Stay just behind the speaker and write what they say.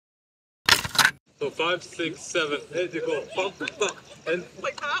So 5, 6, 7, 8, you go. Bump, bump, and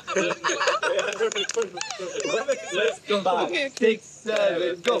Like that? let's go. 5, 6,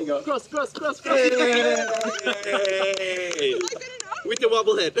 7, go. Cross. Hey. With the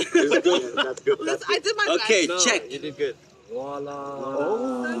wobble head. That's good. That's good. That's I did my best. Okay, No, check. you did good.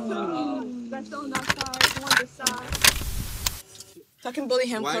 Voila. That's on that side, one this side. So I can bully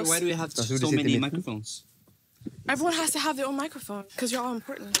him Why close. do we have so many microphones? Everyone has to have their own microphone because you're all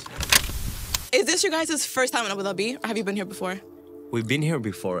important. Is this your guys' first time in Abu Dhabi, or have you been here before? We've been here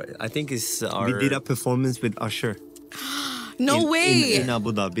before. I think it's our... We did a performance with Usher. No way! In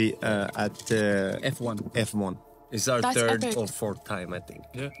Abu Dhabi at F1. F1. It's our That's third epic. or fourth time, I think.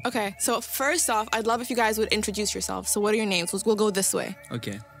 Yeah. Okay, so first off, I'd love if you guys would introduce yourselves. So what are your names? We'll go this way.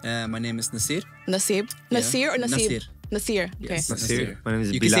 Okay. My name is Nasir. Nasib? Nasir or Nasib? Nasir. Nasir. Okay. Yes. Nasir. My name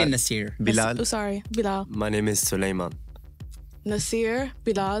is You Bilal. can say Nasir. Bilal. Oh, sorry. Bilal. My name is Suleman. Nasir,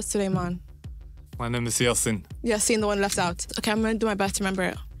 Bilal, Suleiman. My name is Yasin. Yasin, the one left out. Okay, I'm gonna do my best to remember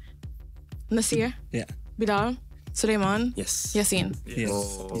it. Nasir, Yeah. Bilal, Suleiman, Yes. Yasin. Yes.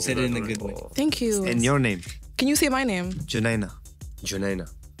 You said it in a good way. Thank you. And your name? Can you say my name Junaina. Junaina.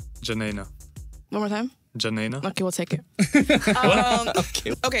 Janaina. one more time? Janaina. Okay, we'll take it.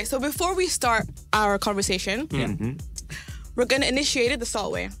 Okay, so before we start our conversation, we're gonna initiate it the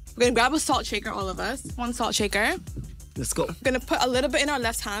salt way. We're gonna grab a salt shaker, all of us. One salt shaker. Let's go. We're gonna put a little bit in our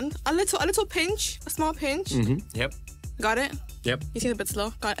left hand. A little pinch, a small pinch. Yep. Got it? Yep. You seem a bit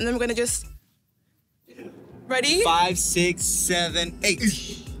slow. Got it. And then we're gonna just... Ready? 5, 6, 7, 8.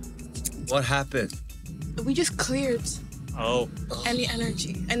 What happened? We just cleared Oh. any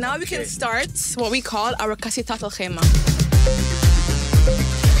energy. And now we can start what we call our kasitat al-khema.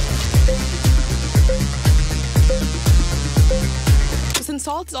 Since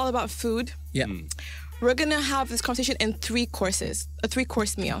salt is all about food, Yeah. we're gonna have this conversation in 3 courses, a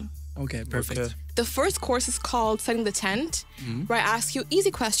 3-course meal. Okay, perfect. Okay. The first course is called Setting the Tent, where I ask you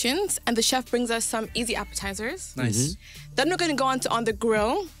easy questions and the chef brings us some easy appetizers. Nice. Then we're gonna go on the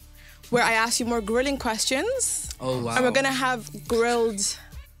grill, where I ask you more grilling questions. Oh, wow. And we're gonna have grilled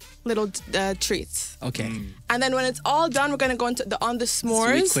little treats. Okay. And then when it's all done, we're gonna go into on the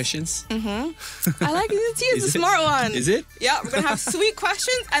s'mores. Sweet questions. I like it. It's Is the it? smart one. Is it? Yeah, we're gonna have sweet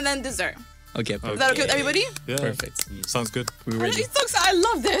questions and then dessert. Okay, Is perfect. that okay with everybody? Yeah. Perfect. Sounds good. We're ready. It's so exciting. I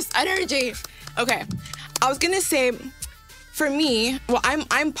love this energy. Okay, I was gonna say, for me, well,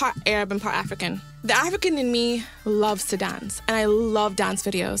 I'm part Arab and part African. The African in me loves to dance, and I love dance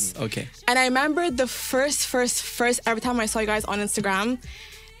videos. Okay. And I remember the first every time I saw you guys on Instagram,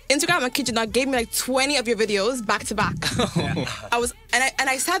 I kid you not, gave me like 20 of your videos back to back.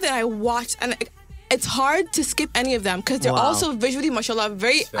 I sat there and I watched, and it's hard to skip any of them because they're Wow. also visually, mashallah,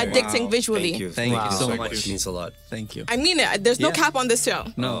 very addicting visually. Thank you. Thank you so much. It means a lot. Thank you. I mean it. There's no Yeah. cap on this show.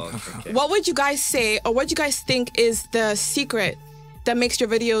 No. What would you guys say, or what do you guys think is the secret that makes your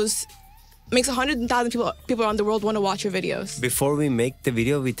videos, makes 100,000 people around the world want to watch your videos? Before we make the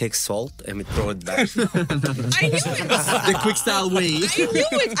video, we take salt and we throw it back. I knew it. The quick style way. I knew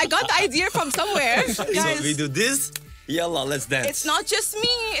it. I got the idea from somewhere. So Guys, we do this. Yalla, let's dance. it's not just me.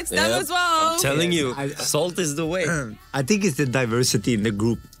 It's them Yep. as well. I'm telling you, salt is the way. I think it's the diversity in the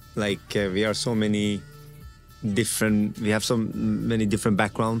group. Like we are so many different. We have so many different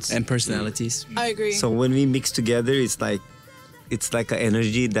backgrounds. And personalities. I agree. So when we mix together, it's like an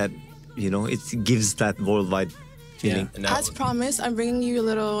energy that it gives that worldwide feeling. And now- As promised, I'm bringing you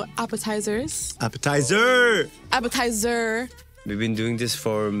little appetizers. Appetizer. Appetizer. We've been doing this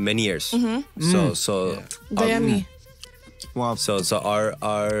for many years. So Dayami. Wow. So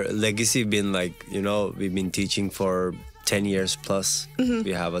our legacy been like, we've been teaching for 10 years plus.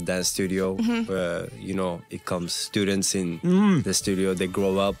 We have a dance studio where, it comes students in the studio, they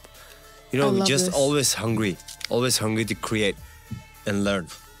grow up, love just this. always hungry to create and learn.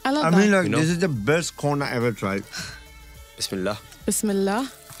 I love I that. mean, like, You know? this is the best corn I ever tried. Bismillah.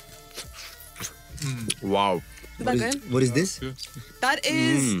 Bismillah. Wow. Is that good? What is this? That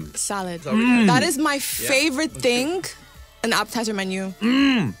is salad. That is my favorite thing in the appetizer menu.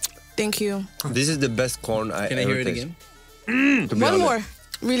 Thank you. This is the best corn I Can I ever hear it tasted. again? To be One honest. more.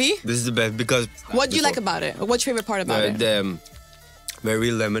 Really? This is the best because What do you like about it? Or what's your favorite part about it? the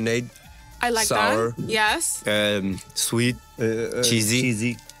very lemonade, I like sour. that. Yes. Sweet,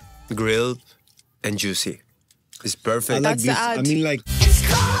 cheesy, grilled, and juicy. It's perfect. I like That's the this. I ad. mean, like, It's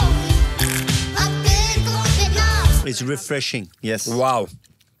cold. I've been going off. it's refreshing. Yes. Wow.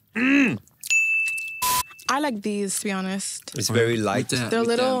 I like these, to be honest. It's very light. They're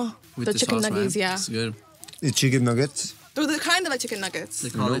little, with the chicken sauce, nuggets, man. yeah. It's good. It's chicken nuggets. They're kind of like chicken nuggets. They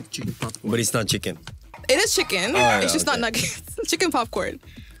call it chicken popcorn. But it's not chicken. It is chicken. yeah, It's just not okay. nuggets. Chicken popcorn.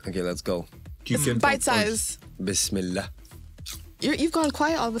 Okay, let's go. You can Bite talk first. size. Bismillah. You've gone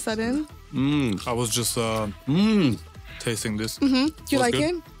quiet all of a sudden. I was just tasting this. Do you Was like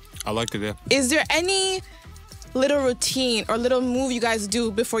good. it? I like it, yeah. Is there any little routine or little move you guys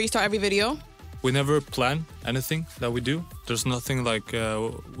do before you start every video? We never plan anything that we do. There's nothing like,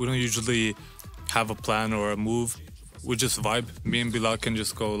 we don't usually have a plan or a move. We just vibe. Me and Bilal can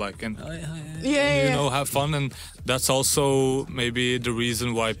just go like, and Yeah. you know, have fun. And that's also maybe the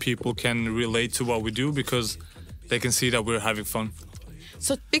reason why people can relate to what we do, because they can see that we're having fun.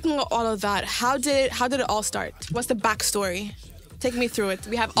 So speaking of all of that, how did it all start? What's the backstory? Take me through it.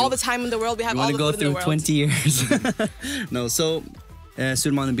 We have all the time in the world. We have You all want the to go food in the through world. 20 years? No, so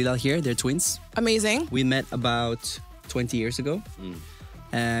Suleman and Bilal here, they're twins. Amazing. We met about 20 years ago.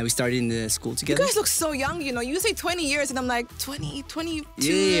 We started in the school You together. guys look so young, you know. You say 20 years and I'm like 20, 22.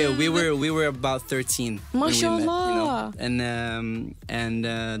 Yeah, we were about 13 when we met, you know. Mashallah.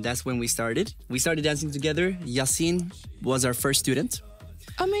 And that's when we started. We started dancing together. Yasin was our first student.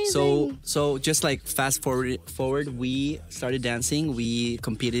 Amazing. So just like fast forward, we started dancing. We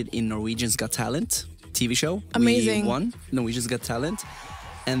competed in Norwegian's Got Talent TV show. Amazing. We won Norwegian's Got Talent.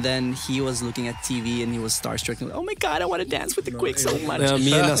 And then he was looking at TV and he was starstruck. And, oh my God, I want to dance with the Quake so much.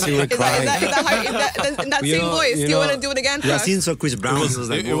 Me and Nasir were Is crying. that in that You same know- voice? you Do you want to know- do it again? for us? Yasin saw Chris Brown. He was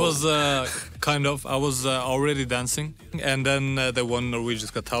like, It whoa. was kind of, I was already dancing, and then they won Norwegian's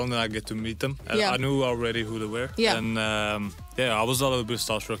Got Talent, and I get to meet them. And Yeah. I knew already who they were. Yeah. And I was a little bit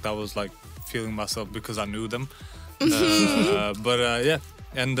starstruck. I was like feeling myself because I knew them.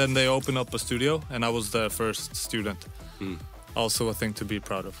 And then they opened up a studio, and I was the first student. Also a thing to be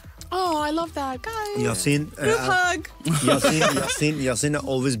proud of. Oh, I love that, guys. Yasin, Group hug. Yasin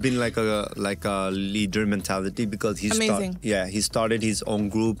always been like a leader mentality because Amazing. he started his own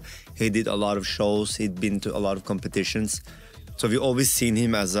group. He did a lot of shows. He'd been to a lot of competitions. So we've always seen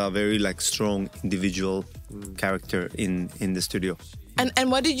him as a very like strong individual character in the studio. And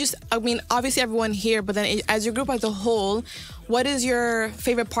what did you? I mean, obviously everyone here, but then as your group as a whole, what is your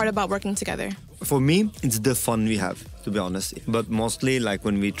favorite part about working together? For me, it's the fun we have, to be honest. But mostly, like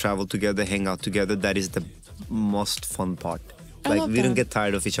when we travel together, hang out together, that is the most fun part. I Like love we don't that. get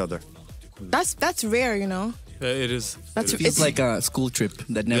tired of each other. That's rare, you know. It is. That's- it is. It's like a school trip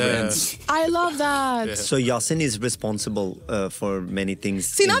that never Yeah. ends. I love that. Yeah. So Yasin is responsible for many things.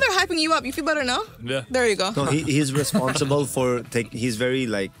 See, now they're hyping you up. You feel better now? Yeah. There you go. No, he's responsible for he's very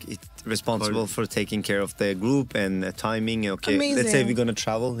like responsible for taking care of the group and timing. Okay, let's say Amazing. we're gonna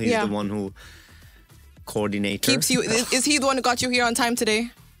travel. He's Yeah. the one who coordinator. Keeps you. Is he the one who got you here on time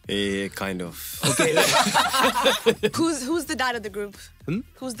today? Kind of. Okay. Who's the dad of the group?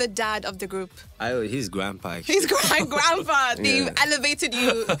 Who's the dad of the group? His grandpa. Actually. He's my grandpa. They elevated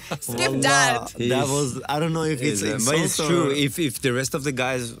you. Skip dad. That was I don't know if it's But it's insult true. or- If the rest of the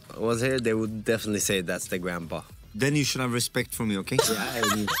guys was here, they would definitely say that's the grandpa. Then you should have respect for me, okay?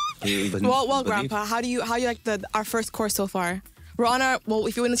 Well, grandpa. How do you like our first course so far? We're on our. Well,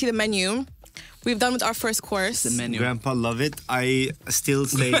 if you want to see the menu, we've done with our first course. The menu. Grandpa, love it. I still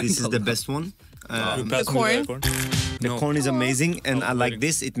say this is the best one. You pass me corn? corn? The corn is amazing, and I like waiting.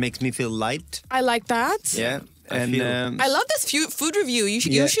 this. It makes me feel light. I like that. Yeah, and feel- I love this food review. You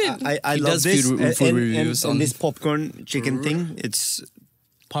should. You should. I He love does this. food reviews and on- this popcorn chicken thing. It's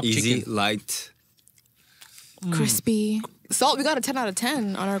Pop Easy, chicken. light, Crispy. Salt. We got a 10 out of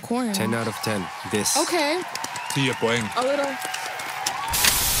 10 on our corn. 10 out of 10. This. Okay. 10 poäng. A little.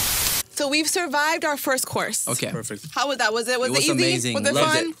 So we've survived our first course. Okay. Perfect. How was that? Was it It was easy? amazing. Was it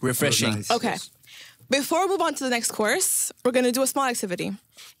Loved fun? it. Refreshing. Nice. Okay. Before we move on to the next course, we're gonna do a small activity.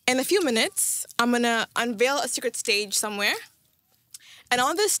 In a few minutes, I'm gonna unveil a secret stage somewhere. And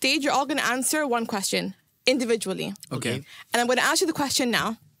on this stage, you're all gonna answer one question individually. Okay. And I'm gonna ask you the question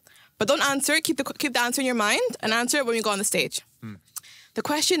now. But don't answer it. Keep the answer in your mind and answer it when we go on the stage. The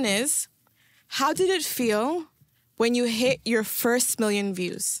question is, how did it feel when you hit your first million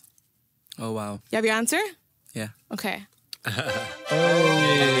views? Oh, wow. You have your answer? Yeah. Okay.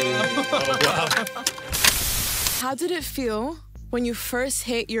 How did it feel when you first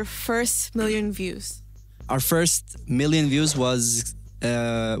hit your first million views? Our first million views was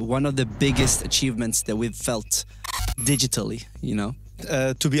one of the biggest achievements that we've felt digitally, you know?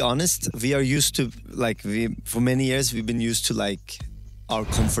 to be honest, we are used to for many years we've been used to like our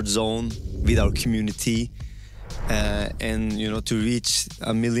comfort zone with our community, and to reach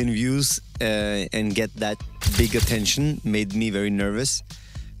 1 million views and get that big attention made me very nervous,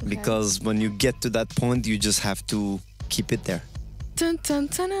 because when you get to that point, you just have to keep it there. Dun, dun,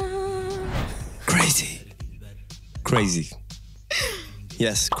 dun, dun. Crazy.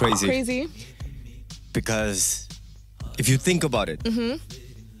 Yes, crazy. Crazy. Because if you think about it,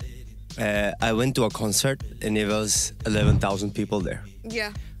 I went to a concert and it was 11,000 people there.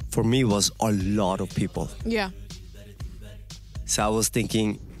 Yeah. For me, it was a lot of people. Yeah. So I was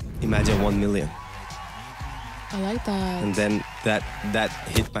thinking, imagine 1 million. I like that. And then that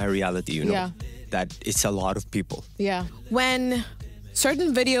hit my reality, you know, Yeah. that it's a lot of people. Yeah. When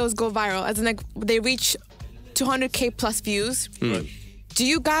certain videos go viral, as in like they reach 200K plus views, do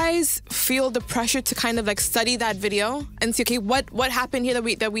you guys feel the pressure to kind of like study that video and see, okay, what happened here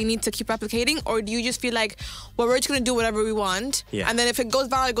that we need to keep replicating? Or do you just feel like, well, we're just going to do whatever we want. Yeah. And then if it goes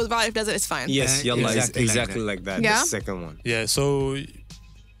viral, it goes viral. If it doesn't, it's fine. Yes, Yeah, yalla, exactly like that. Yeah? The second one. Yeah, so You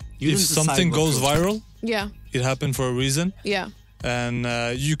if don't decide something what goes to- viral, Yeah. it happened for a reason, Yeah. and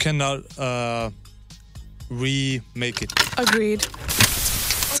you cannot remake it. Agreed.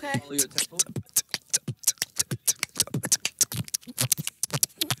 Okay.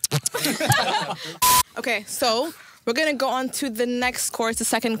 Okay, so we're gonna go on to the next course, the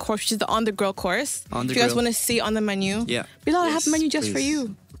second course, which is the on the grill course. On the if you guys grill. want to see on the menu, Yeah. Bilal, I have a menu just for please.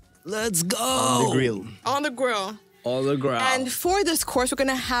 you. Let's go. The grill. On the grill. All the ground. And for this course, we're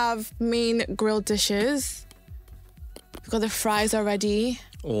gonna have main grilled dishes. We've got the fries already.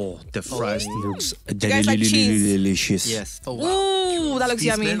 Oh, the fries looks guys like cheese? delicious. Yes. Oh, Ooh, that looks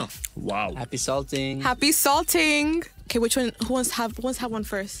yummy. Wow. Happy salting. Happy salting. Okay, which one? Who wants to have one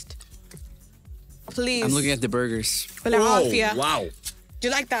first? Please. I'm looking at the burgers. Philadelphia. Wow. Do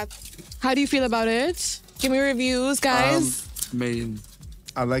you like that? How do you feel about it? Give me reviews, guys.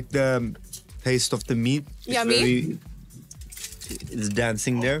 I like the taste of the meat. Yummy. It's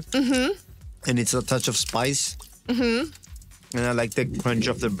dancing there. Mm-hmm. And it's a touch of spice. Mm-hmm. And I like the crunch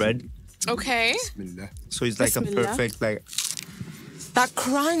of the bread. Okay. So it's like Bismillah. a perfect, like, That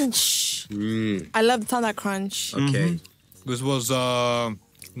crunch. I love the sound of that crunch. Okay. This was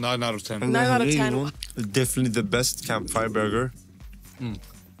 9 out of 10. 9 out of 10. Definitely the best campfire burger.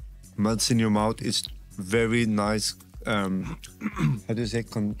 Melts in your mouth. It's very nice. How do you say?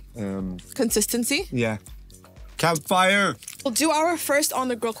 Consistency. Yeah. Campfire. We'll do our first on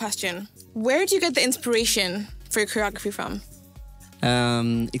the grill question. Where do you get the inspiration for your choreography from?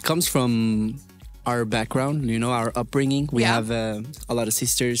 It comes from our background, you know, our upbringing. We Yeah. have a lot of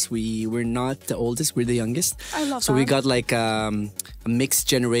sisters. We're not the oldest, we're the youngest. I love so we that. got like a mixed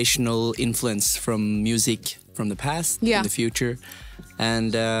generational influence from music from the past Yeah. and the future.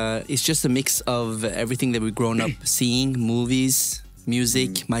 And it's just a mix of everything that we've grown up seeing, movies,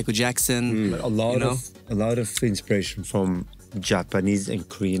 music, Michael Jackson. A lot you know? of inspiration from Japanese and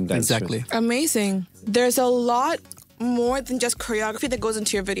Korean dancers. Exactly. Amazing. There's a lot more than just choreography that goes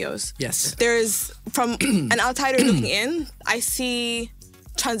into your videos. Yes. There's, from an outsider looking in, I see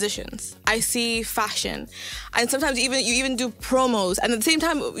transitions. I see fashion. And sometimes you even do promos. And at the same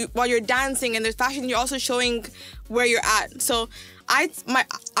time, while you're dancing and there's fashion, you're also showing where you're at. So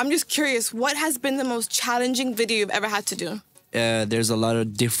I'm just curious, what has been the most challenging video you've ever had to do? There's a lot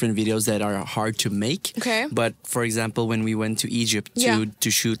of different videos that are hard to make. Okay. But for example, when we went to Egypt Yeah.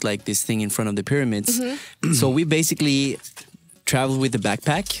 to shoot like this thing in front of the pyramids, so we basically traveled with the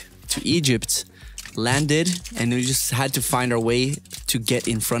backpack to Egypt, landed, and we just had to find our way to get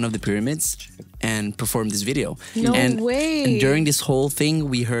in front of the pyramids and perform this video. No and, way. And during this whole thing,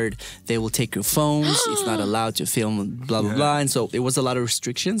 we heard they will take your phones. It's not allowed to film, blah blah blah. And so there was a lot of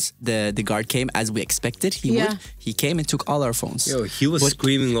restrictions. The guard came as we expected. He Yeah. would. He came and took all our phones. Yo, he was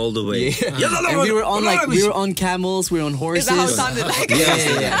screaming all the way. And we were on we were on camels, we were on horses. Is that how it sounded like?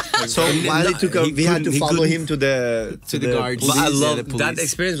 Yeah. So while we had to follow him to the guards. But I Police, love the that police.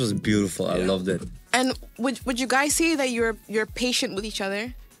 experience was beautiful. I loved it. And would you guys say that you're patient with each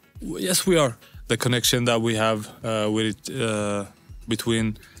other? Yes, we are. The connection that we have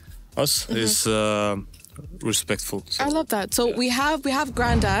between us is respectful. So, I love that. So we have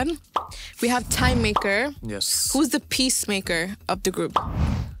Granddad, we have Time Maker. yes. Who's the peacemaker of the group?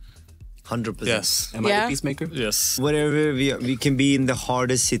 100%. Yes. Am I Yeah. the peacemaker? Yes. Whatever we can be in the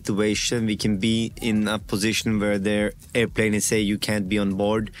hardest situation, we can be in a position where their airplane is say you can't be on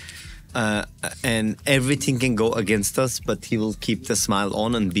board, and everything can go against us, but he will keep the smile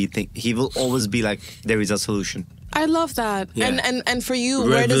on and he will always be like there is a solution. I love that. Yeah. And for you,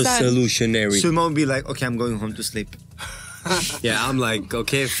 where does that? Revolutionary. Suleman will be like, okay, I'm going home to sleep. Yeah, I'm like,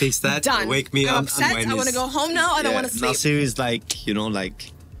 okay, fix that. Done. Wake me I'm up. upset. I want to go home now. I don't want to sleep. Nasir is like,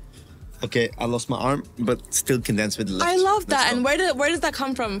 like, okay, I lost my arm, but still can dance with the left. I love that. Let's And go. where does that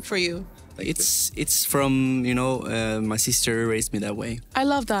come from for you? It's from my sister raised me that way. I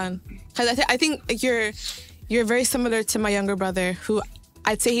love that. 'Cause I think you're very similar to my younger brother, who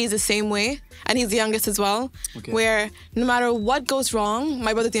I'd say he's the same way, and he's the youngest as well. Okay. Where no matter what goes wrong,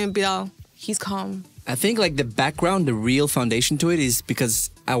 my brother's name is Bilal. He's calm. I think like the background, the real foundation to it is because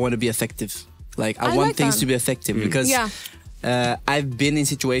I want to be effective. Like I I want like things that. to be effective because Yeah. I've been in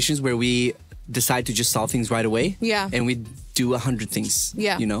situations where we decide to just solve things right away. Yeah. And we do 100 things.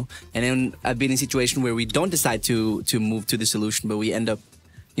 Yeah. You know, and then I've been in situation where we don't decide to move to the solution, but we end up,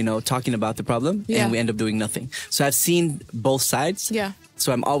 you know, talking about the problem Yeah. and we end up doing nothing. So I've seen both sides. Yeah.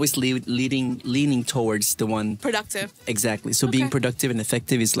 So I'm always leaning towards the one. Productive. Exactly. So being Okay. productive and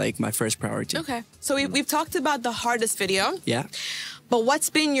effective is like my first priority. Okay. So we've talked about the hardest video, Yeah. but what's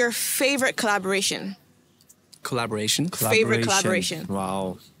been your favorite collaboration? Collaboration. Favorite collaboration.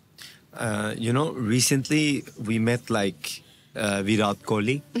 Wow. You know, recently we met like Virat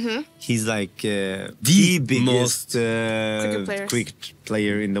Kohli. He's like the biggest players. cricket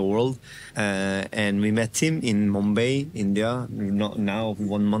player in the world. And we met him in Mumbai, India, now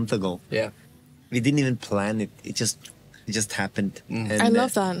 1 month ago. Yeah. We didn't even plan it. It just happened. And, I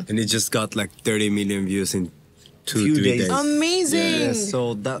love that. And it just got like 30 million views in Few 2-3 days. days. Amazing. Yeah,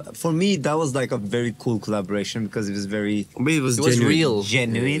 so that for me that was like a very cool collaboration because it was very But it was It was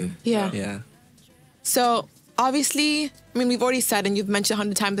genuine. real. Yeah. Yeah. So obviously, I mean, we've already said, and you've mentioned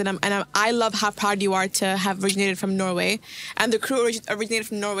 100 times, I love how proud you are to have originated from Norway, and the crew originated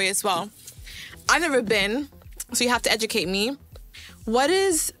from Norway as well. I've never been, so you have to educate me. What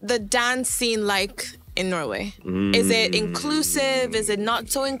is the dance scene like in Norway? Is it inclusive? Is it not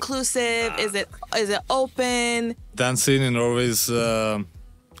so inclusive? Is it open? Dance scene in Norway is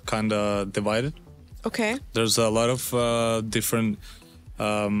kind of divided. Okay. There's a lot of different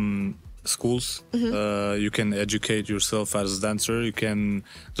schools. You can educate yourself as a dancer.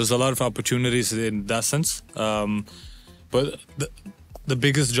 There's a lot of opportunities in that sense. But the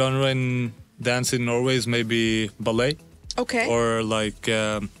biggest genre in dance in Norway is maybe ballet Okay. or like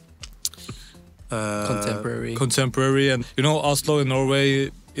Contemporary. And you know, Oslo in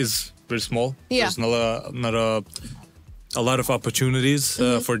Norway is very small. Yeah. There's not a lot of opportunities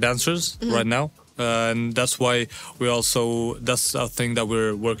for dancers right now. And that's why that's a thing that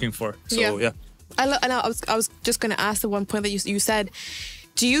we're working for. So yeah. I was just going to ask the one point that you said.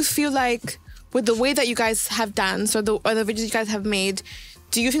 Do you feel like with the way that you guys have danced or the videos you guys have made,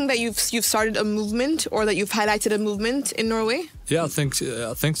 do you think that you've started a movement or that you've highlighted a movement in Norway? Yeah, I think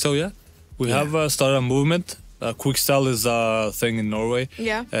so. Yeah, we have started a movement. Quick style is a thing in Norway.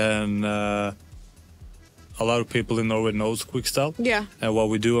 Yeah. And a lot of people in Norway knows quick style. Yeah. And what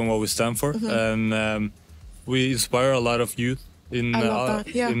we do and what we stand for. And we inspire a lot of youth in I love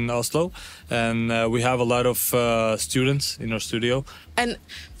that, yeah. in Oslo, and we have a lot of students in our studio. And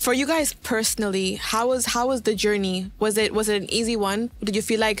for you guys personally, how was the journey? Was it an easy one? Did you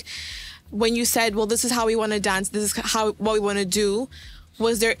feel like when you said, well, this is how we want to dance, this is what we want to do,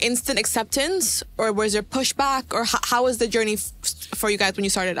 was there instant acceptance or was there pushback, or how was the journey for you guys when you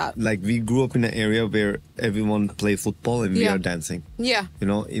started out? like we grew up in an area where everyone play football and we Yeah. are dancing. Yeah.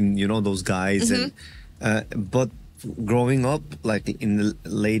 You know those guys and but growing up like in the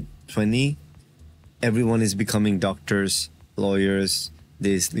late 20, everyone is becoming doctors, lawyers,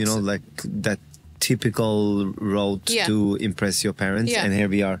 like that typical road Yeah. to impress your parents. Yeah. And here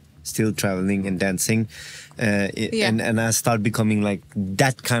we are still traveling and dancing. Yeah. And I start becoming like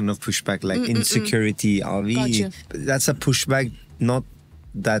that kind of pushback, like insecurity. Are we? Gotcha. That's a pushback, not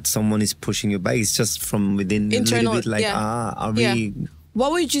that someone is pushing you back. It's just from within Internal, a little bit like, yeah. are Yeah. we?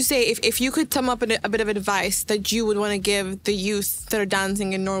 What would you say if you could sum up a bit of advice that you would want to give the youth that are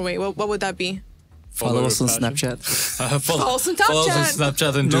dancing in Norway? What would that be? Follow us on your passion. Snapchat. Follow us on Follow us on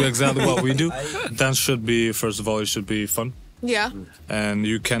Snapchat. Snapchat and do exactly what we do. Dance should be, first of all, it should be fun. Yeah. And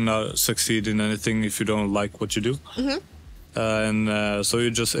you cannot succeed in anything if you don't like what you do. So you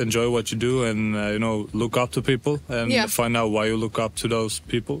just enjoy what you do and look up to people and Yeah. find out why you look up to those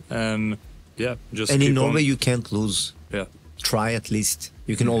people, and just And in keep Norway, on. you can't lose. Yeah. Try at least.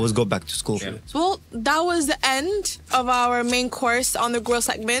 You can always go back to school. Well, that was the end of our main course on the grill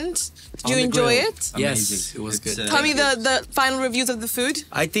segment. Did you enjoy it? Yes, it was good. Tell me the final reviews of the food.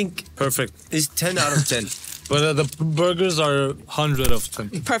 I think Perfect. it's 10 out of 10. But the burgers are 100 of 10.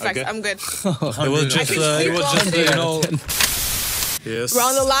 Perfect. Okay? I'm good. It was just, Yes. We're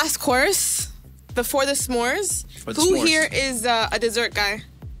on the last course before the s'mores. the Who s'mores. here is a dessert guy?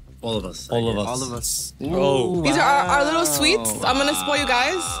 All of us. All of us. All of us. Oh. These are our little sweets. I'm gonna spoil you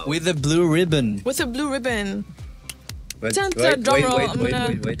guys With the blue ribbon. with a blue ribbon. Wait, Dun, dun, drum roll. I'm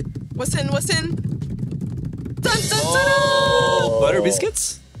gonna- wait. What's in? Dun, dun, dun, Butter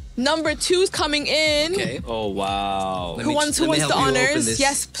biscuits? Number 2's coming in. Okay. Oh, wow. Who wants let me the help you open honors? this.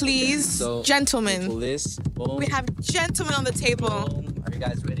 Yes, please, So, pull gentlemen. this. Boom. We have gentlemen on the table. Boom. Are you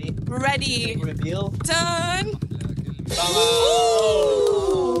guys ready? Ready. Reveal. Done.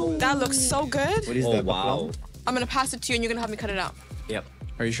 Oh. That looks so good. What is Oh, that? wow. I'm gonna pass it to you, and you're gonna help me cut it out. Yep.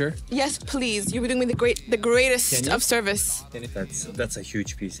 Are you sure? Yes, please. You're doing me the greatest of service. That's a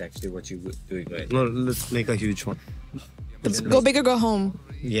huge piece actually. What you doing right? No, let's make a huge one. Go big or go home.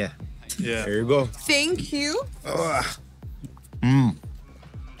 Yeah. Yeah. There you go. Thank you.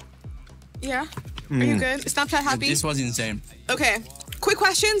 Yeah. Are you good? Snapchat happy? This was insane. Okay. Quick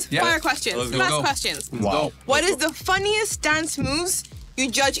questions. Yeah. Fire questions. Let's go. Last Go. questions. Wow. What is the funniest dance moves you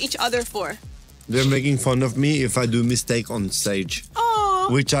judge each other for? They're making fun of me if I do mistake on stage, Oh.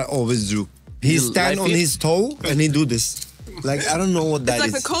 which I always do. He You stand like on it? his toe and he do this. Like I don't know what that It's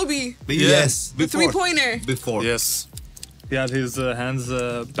is. like the Kobe. Yes. The three-pointer. Before. Yes. He had his hands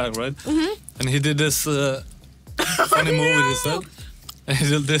back, right? Mm-hmm. And he did this funny move with his head. And he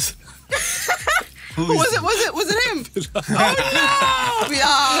did this. Who was it? Was it him? Oh no!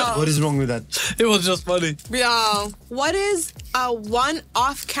 Bilal. What is wrong with that? It was just funny. Bilal. What is a one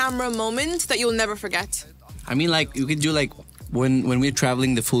off-camera moment that you'll never forget? I mean, like you could do like when we're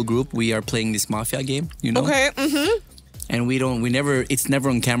traveling, the full group, we are playing this mafia game, you know. Okay. Mm-hmm. And it's never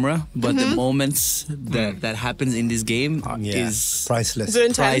on camera, but the moments that happens in this game is Priceless. Is it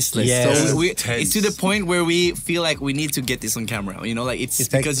intense? priceless. Yes. So Intense. it's to the point where we feel like we need to get this on camera. You know, like it's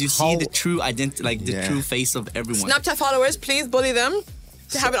It's like because you see how- the true identity, like the Yeah. true face of everyone. Snapchat followers, please bully them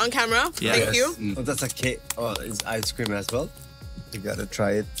to have it on camera. Yeah. Thank you. Oh, that's a cake. Oh, it's ice cream as well. You gotta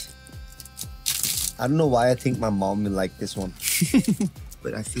try it. I don't know why I think my mom will like this one.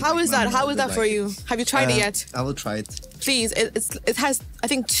 But I feel How like is my that? mom How is will that for like you? Have you tried it yet? I will try it. Please. It has I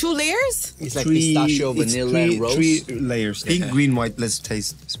think 2 layers. It's like pistachio, it's vanilla, and rose. three layers. Pink, green, white. Let's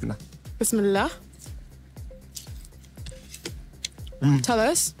taste. Bismillah. Bismillah. Tell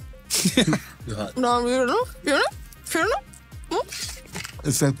us. No, you don't know. You don't know. You don't know.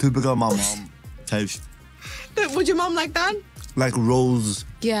 It's like typical my mom taste. Would your mom like that? Like rose.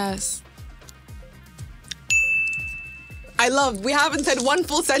 Yes. We haven't said one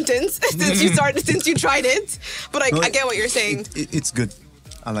full sentence since you tried it, but I get what you're saying. It's good.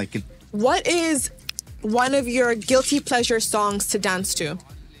 I like it. What is one of your guilty pleasure songs to dance to?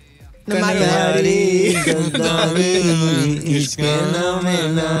 No matter what.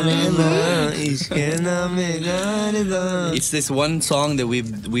 It's this one song that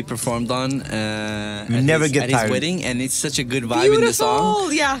we performed on You never get at his tired. wedding, and it's such a good vibe in the song.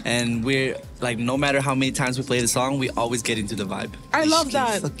 Beautiful, yeah. And we're like, no matter how many times we play the song, we always get into the vibe. I love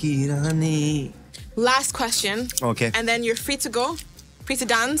that. Last question. Okay. And then you're free to go, free to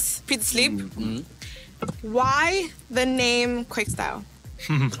dance, free to sleep. Why the name Quake Style?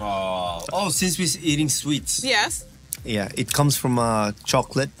 Oh, since we're eating sweets. Yes. Yeah, it comes from a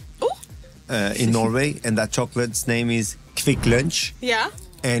chocolate in Norway, and that chocolate's name is Kvikk Lunsj. Yeah.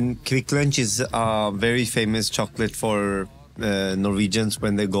 And Kvikk Lunsj is a very famous chocolate for Norwegians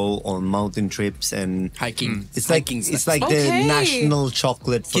when they go on mountain trips and Hiking. It's like Hiking it's stuff. like Okay. the national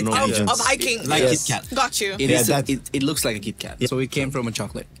chocolate for Kit Kat. Norwegians. Of hiking. Like Yes. Kit Kat. Got you. It, Yeah, is that- it looks like a Kit Kat. So it came from a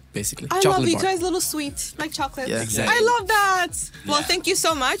chocolate, basically. I chocolate love you bar. guys, little sweet, like chocolate. Yeah. Exactly. I love that. Well, thank you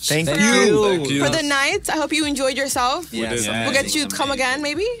so much Thank for, you. Thank you. for the night. I hope you enjoyed yourself. Yes. Yeah. We'll get you to come again,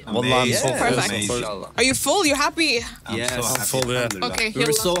 maybe. Wallah, I'm so Yeah. Perfect. full. Inshallah. Are you full? You're happy? Yes. full, yeah. Okay. We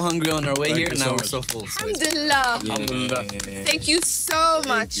were yallah. so hungry on our way here, you now so we're much. so full. So Alhamdulillah. Thank you so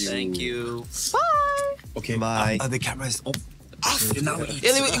much. thank you. Bye. Okay. Bye. The camera is off. Now we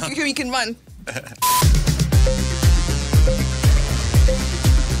eat. You can run.